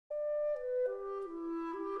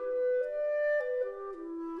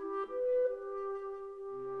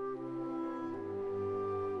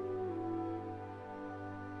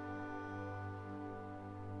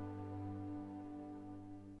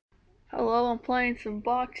Hello, I'm playing some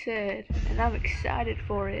Boxhead, and I'm excited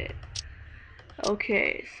for it.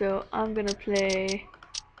 Okay, so I'm gonna play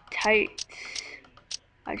Tights.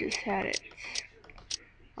 I just had it.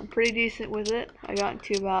 I'm pretty decent with it. I got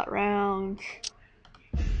into about round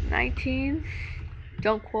 19.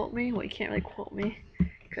 Don't quote me. Well, you can't really quote me,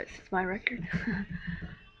 because it's my record.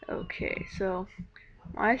 Okay, so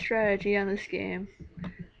my strategy on this game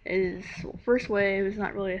is, well, first wave is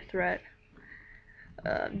not really a threat.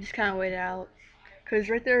 Just kind of wait out. Because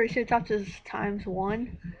right there, you see the top says ×1.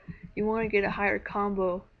 You want to get a higher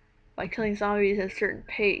combo by killing zombies at a certain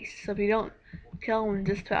pace. So if you don't kill them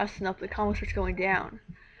just fast enough, the combo starts going down.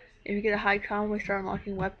 If you get a high combo, you start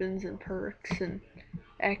unlocking weapons and perks and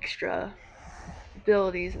extra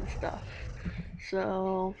abilities and stuff.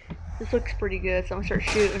 So this looks pretty good, so I'm gonna start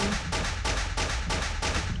shooting.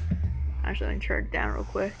 Actually, let me turn it down real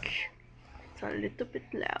quick. It's a little bit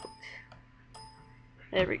loud.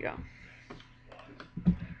 There we go.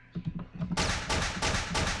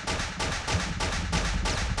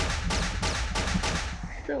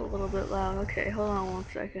 Still a little bit loud. Okay, hold on one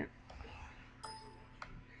second.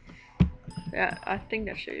 Yeah, I think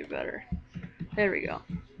that should be better. There we go.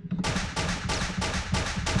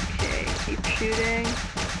 Okay, keep shooting.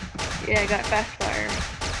 Yeah, I got fast fire.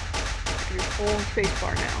 Just hold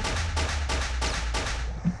spacebar now.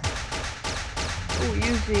 Oh,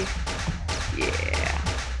 Uzi. Yeah.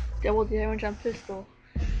 Double damage on pistol.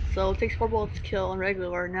 So it takes 4 bullets to kill on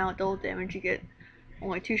regular. Now at double damage you get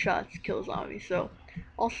only 2 shots to kill zombies. So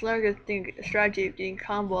also another good thing, a strategy of getting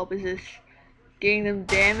combo up is just getting them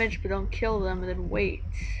damage but don't kill them and then wait.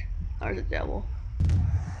 There's a devil.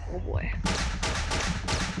 Oh boy.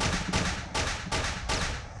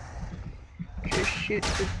 Just shoot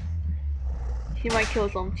the... He might kill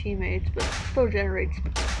his own teammates, but still generates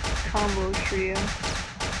combos for you.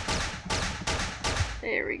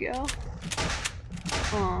 There we go.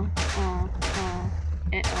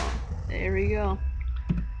 There we go.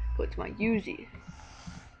 Go to my Uzi.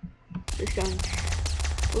 This gun's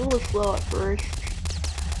a little slow at first.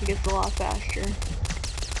 It gets a lot faster.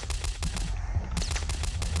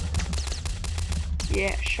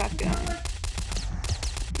 Yeah, shotgun.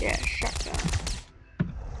 Yeah, shotgun.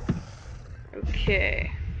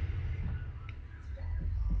 Okay.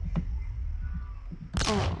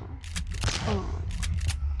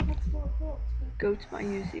 Go to my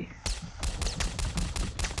Uzi.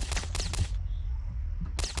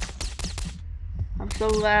 I'm so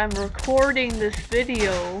glad I'm recording this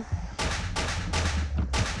video.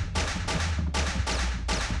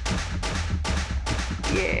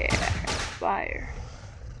 Yeah, fire.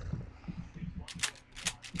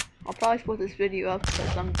 I'll probably split this video up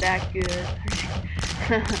because I'm that good.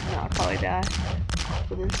 No, I'll probably die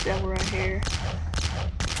for this devil right here.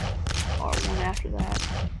 Or one after that.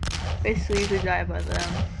 Basically, usually die by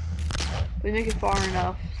them. We make it far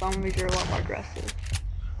enough, zombies are a lot more aggressive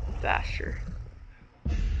and faster.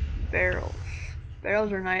 Barrels.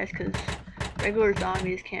 Barrels are nice because regular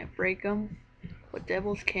zombies can't break them, but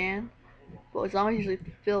devils can. But zombies usually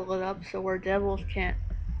fill it up, so where devils can't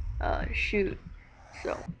shoot.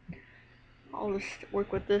 So I'll just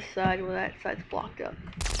work with this side where that side's blocked up.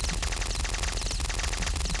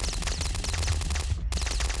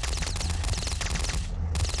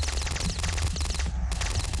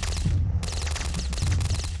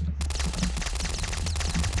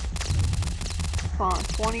 Come on,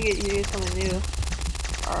 20, you need something new.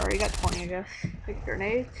 I already got 20, I guess. Like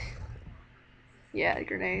grenades? Yeah,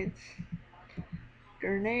 grenades.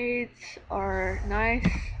 Grenades are nice,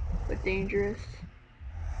 but dangerous.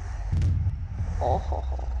 Oh ho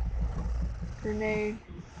ho. Grenade,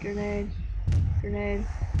 grenade, grenade,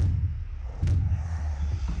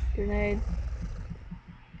 grenade,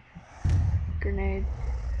 grenade,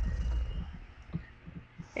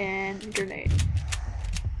 and grenade.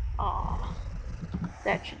 Ah,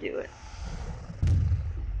 that should do it.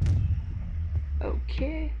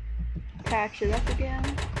 Okay, patch it up again,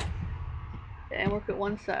 and work at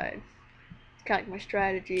one side. It's kind of like my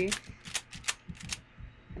strategy.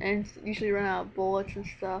 And usually run out of bullets and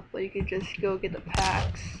stuff, but you can just go get the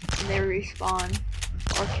packs and they respawn,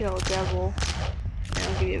 or kill a devil and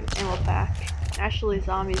it'll give you an ammo pack. Actually,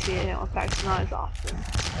 zombies get ammo packs not as often.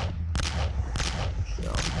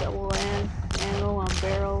 So double ammo on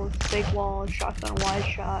barrels, fake walls, shotgun, wide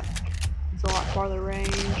shot. It's a lot farther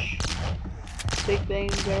range. Big bang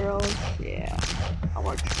barrels, yeah. A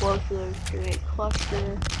more explosive grenade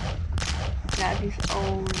cluster. Now he's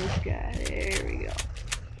own this guy. There we go.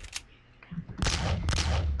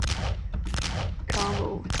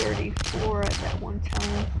 Combo 34 at that one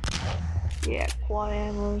time. Yeah, quad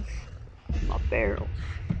ammos, my barrels.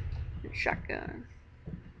 shotgun.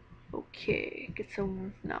 Okay, get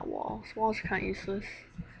some, not walls. Walls are kind of useless.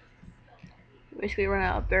 Basically run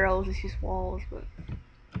out of barrels, just use walls, but...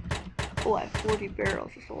 Oh, I have 40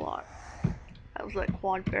 barrels, that's a lot. That was like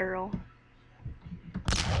quad barrel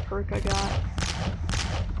perk I got.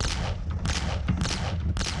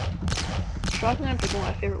 Shotgun's like one of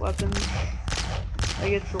my favorite weapons. It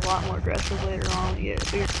gets a lot more aggressive later on when you get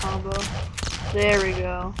a bigger combo. There we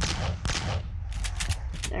go.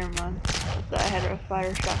 Never mind. I had a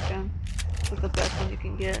fire shotgun. It's the best one you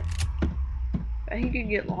can get. I think you can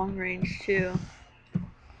get long range too.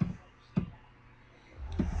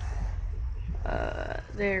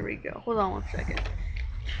 There we go. Hold on one second.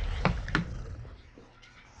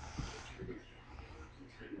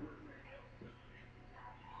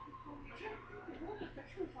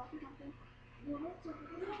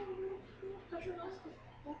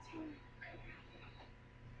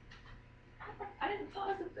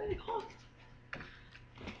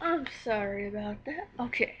 I'm sorry about that.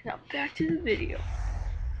 Okay, now back to the video.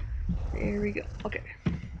 There we go. Okay.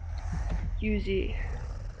 Uzi.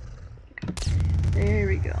 There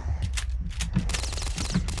we go.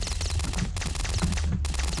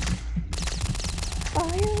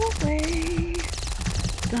 Fire away.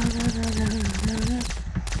 Da, da, da, da, da, da.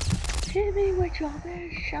 Hit me with your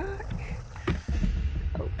best shot.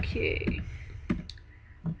 Okay.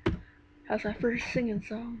 How's my first singing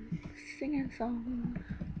song? Singing song.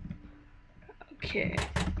 Okay.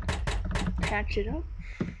 Patch it up.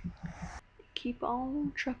 Keep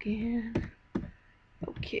on trucking.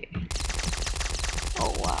 Okay.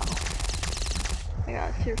 Oh wow. I got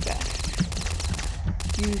it super fast.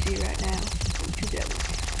 Uzi right now. Oh, two devils.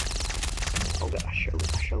 Oh gosh, oh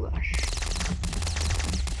gosh, oh gosh.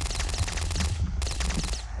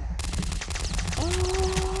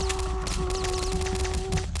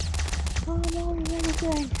 I'm loading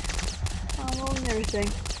everything. I'm loading everything.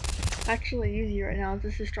 Actually, Uzi right now is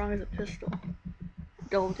just as strong as a pistol.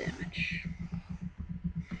 Double damage.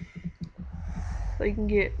 But you can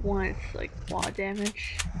get one, it's like quad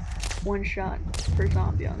damage. One shot per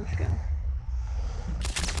zombie on this gun.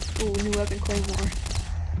 Ooh, new weapon, Claymore.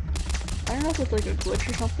 I don't know if it's like a glitch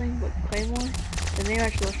or something, but Claymore, the name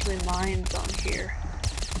actually mines on here.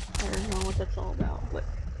 I don't know what that's all about, but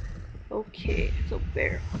okay, so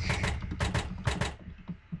barrels.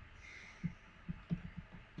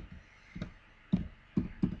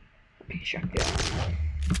 Okay, shotgun.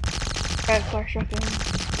 Alright, fire shotgun.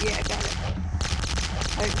 Yeah, I got it.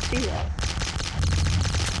 I didn't see that.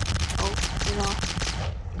 Oh, you know.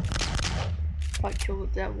 Probably kill the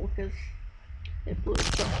devil because it blew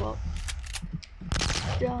itself up.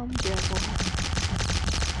 Dumb devil.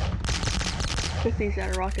 Took these out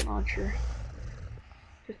of rocket launcher.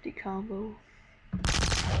 50 combo.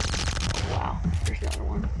 Oh wow, there's another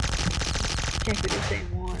one. Can't be the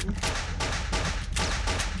same one.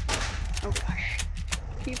 Oh gosh.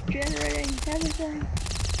 Keep generating everything.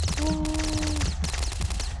 Oh.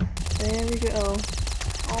 There we go.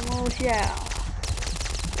 Almost, yeah.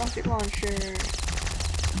 Rocket launcher.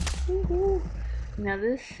 Woohoo. Now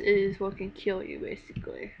this is what can kill you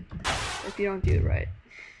basically, if you don't do it right.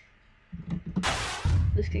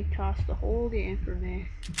 This can cost the whole game for me.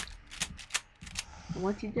 And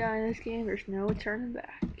once you die in this game, there's no turning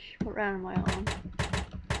back. What round am I on?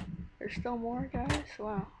 There's still more, guys?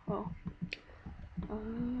 Wow. Oh.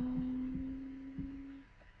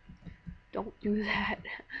 Don't do that.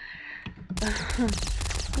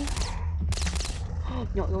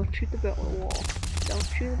 No, don't shoot the barrel wall. Don't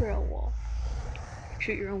shoot the barrel wall.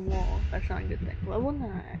 Shoot your own wall. That's not a good thing. Level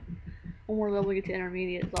 9. One more level to get to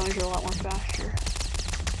intermediate, as long as you're a lot more faster.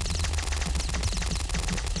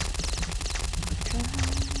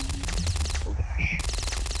 Oh gosh.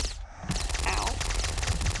 Ow.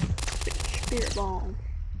 Spirit bomb.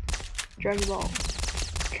 Dragon Ball.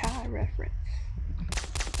 Kai reference.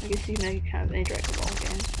 I guess you can make kind of any Dragon Ball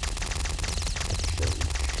game. So,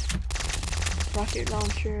 rocket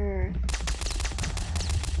launcher.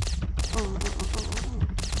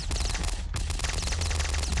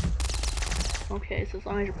 Okay, so as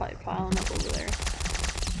long as you're probably piling up over there.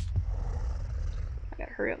 I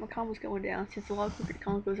gotta hurry up, my combo's going down. Since a lot quicker,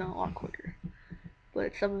 combo goes down a lot quicker. But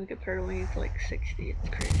it's something compared to when it's like 60, it's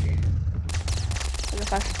crazy. So the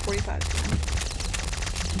fastest 45 times.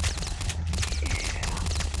 Yeah.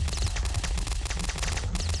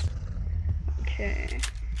 Okay.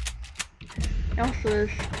 And also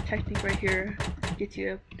this technique right here gets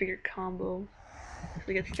you a bigger combo. So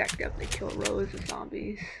they get stacked up, they kill rows of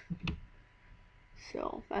zombies.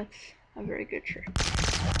 So that's a very good trick.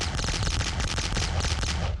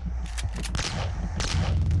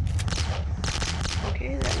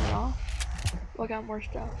 Okay, that went off. Oh, I got more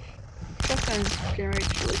stuff. Shotgun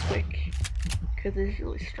generates really quick because it's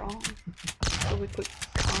really strong. Really quick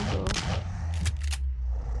combo.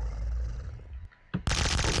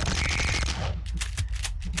 Oh gosh.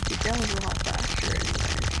 The demo's a lot faster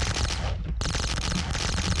anyways.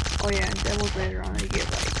 Oh yeah, and demos later on you get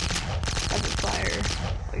like rapid fire.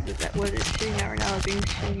 Like that what it's shooting out right now, the beam's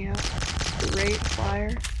shooting out. The rate of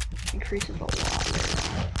fire increases a lot later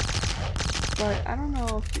on. But I don't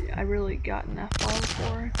know if I really gotten that far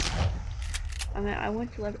before. I mean, I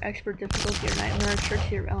went to expert difficulty or nightmare search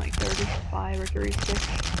here around like 35 or 36.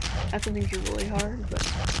 That's when things are really hard, but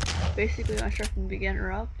basically when I start from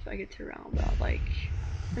beginner up, I get to around about like,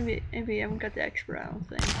 maybe I haven't got the expert, I don't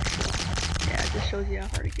think. So, yeah, it just shows you how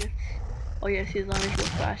hard it gets. Oh yeah, see, as long as you go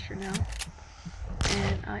faster now.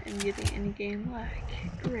 And I am getting any game lag.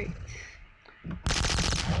 Great.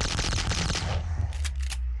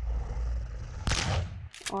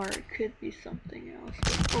 Or it could be something else,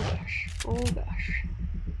 but oh gosh,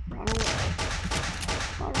 run away.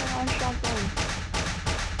 Alright, on shotgun.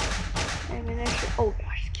 Ammunition, oh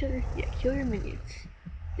gosh, kill your minions.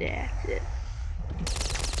 That's it.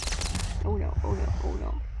 Oh no, oh no, oh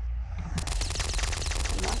no.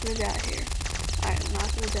 I'm not gonna die here. I am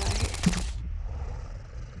not gonna die here.